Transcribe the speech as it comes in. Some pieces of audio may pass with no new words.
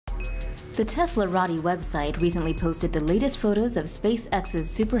The Teslarati website recently posted the latest photos of SpaceX's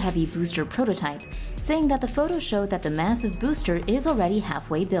Super Heavy booster prototype, saying that the photos showed that the massive booster is already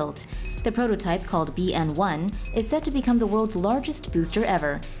halfway built. The prototype, called BN1, is set to become the world's largest booster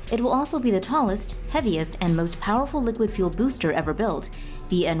ever. It will also be the tallest, heaviest, and most powerful liquid fuel booster ever built.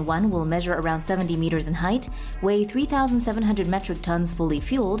 BN1 will measure around 70 meters in height, weigh 3,700 metric tons fully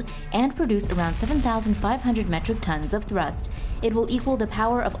fueled, and produce around 7,500 metric tons of thrust. It will equal the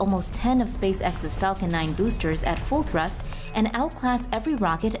power of almost 10 of SpaceX's Falcon 9 boosters at full thrust and outclass every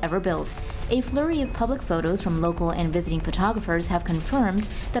rocket ever built. A flurry of public photos from local and visiting photographers have confirmed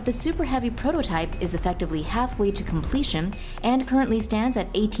that the Super Heavy prototype is effectively halfway to completion and currently stands at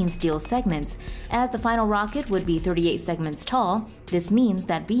 18 steel segments. As the final rocket would be 38 segments tall, this means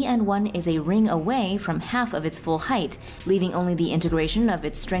that BN1 is a ring away from half of its full height, leaving only the integration of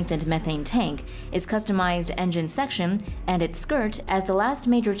its strengthened methane tank, its customized engine section, and its skirt as the last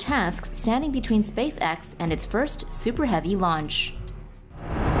major tasks standing between SpaceX and its first Super Heavy launch.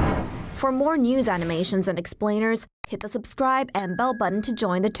 For more news animations and explainers, hit the subscribe and bell button to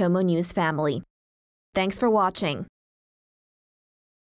join the TomoNews family. Thanks for watching.